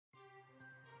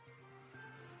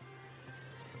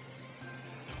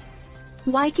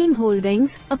Viking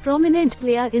Holdings, a prominent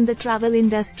player in the travel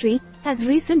industry, has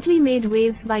recently made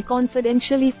waves by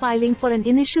confidentially filing for an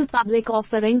initial public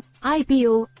offering,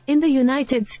 IPO, in the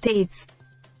United States.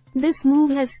 This move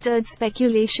has stirred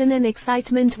speculation and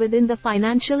excitement within the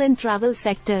financial and travel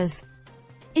sectors.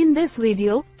 In this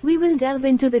video, we will delve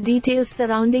into the details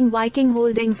surrounding Viking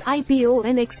Holdings' IPO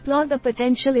and explore the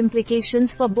potential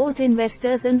implications for both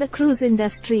investors and the cruise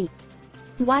industry.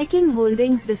 Viking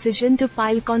Holdings' decision to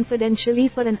file confidentially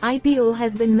for an IPO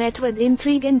has been met with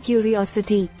intrigue and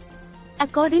curiosity.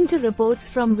 According to reports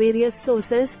from various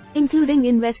sources, including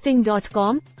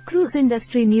Investing.com, Cruise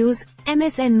Industry News,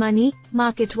 MSN Money,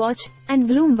 MarketWatch, and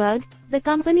Bloomberg, the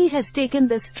company has taken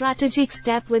this strategic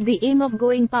step with the aim of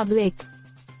going public.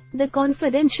 The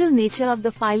confidential nature of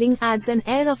the filing adds an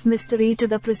air of mystery to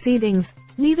the proceedings,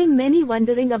 leaving many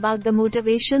wondering about the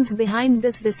motivations behind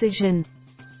this decision.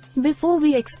 Before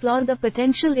we explore the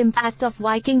potential impact of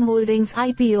Viking Holdings'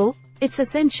 IPO, it's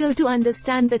essential to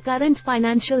understand the current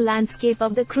financial landscape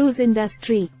of the cruise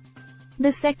industry.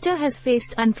 The sector has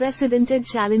faced unprecedented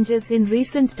challenges in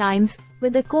recent times,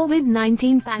 with the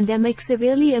COVID-19 pandemic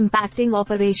severely impacting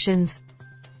operations.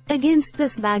 Against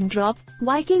this backdrop,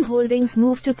 Viking Holdings'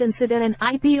 move to consider an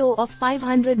IPO of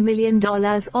 $500 million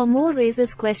or more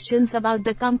raises questions about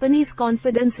the company's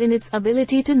confidence in its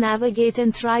ability to navigate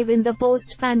and thrive in the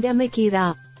post-pandemic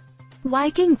era.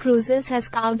 Viking Cruises has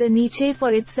carved a niche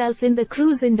for itself in the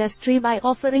cruise industry by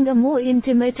offering a more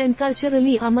intimate and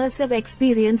culturally immersive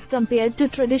experience compared to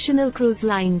traditional cruise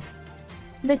lines.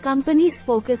 The company's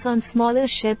focus on smaller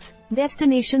ships,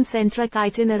 destination-centric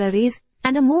itineraries,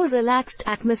 and a more relaxed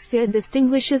atmosphere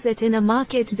distinguishes it in a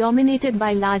market dominated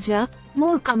by larger,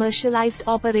 more commercialized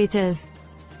operators.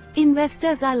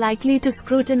 Investors are likely to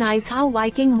scrutinize how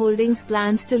Viking Holdings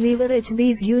plans to leverage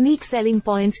these unique selling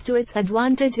points to its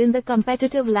advantage in the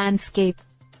competitive landscape.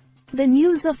 The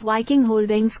news of Viking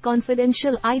Holdings'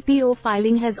 confidential IPO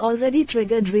filing has already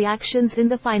triggered reactions in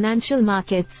the financial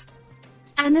markets.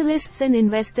 Analysts and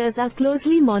investors are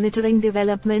closely monitoring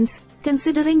developments,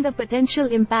 considering the potential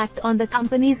impact on the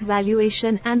company's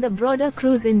valuation and the broader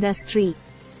cruise industry.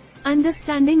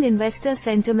 Understanding investor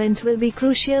sentiment will be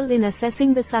crucial in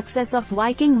assessing the success of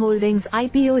Viking Holdings'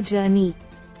 IPO journey.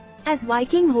 As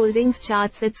Viking Holdings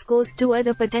charts its course toward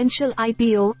a potential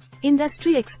IPO,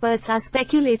 industry experts are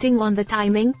speculating on the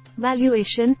timing,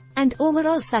 valuation, and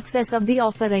overall success of the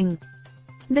offering.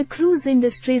 The cruise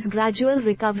industry's gradual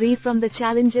recovery from the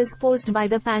challenges posed by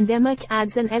the pandemic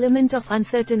adds an element of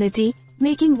uncertainty,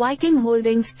 making Viking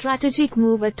Holdings' strategic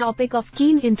move a topic of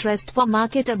keen interest for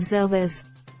market observers.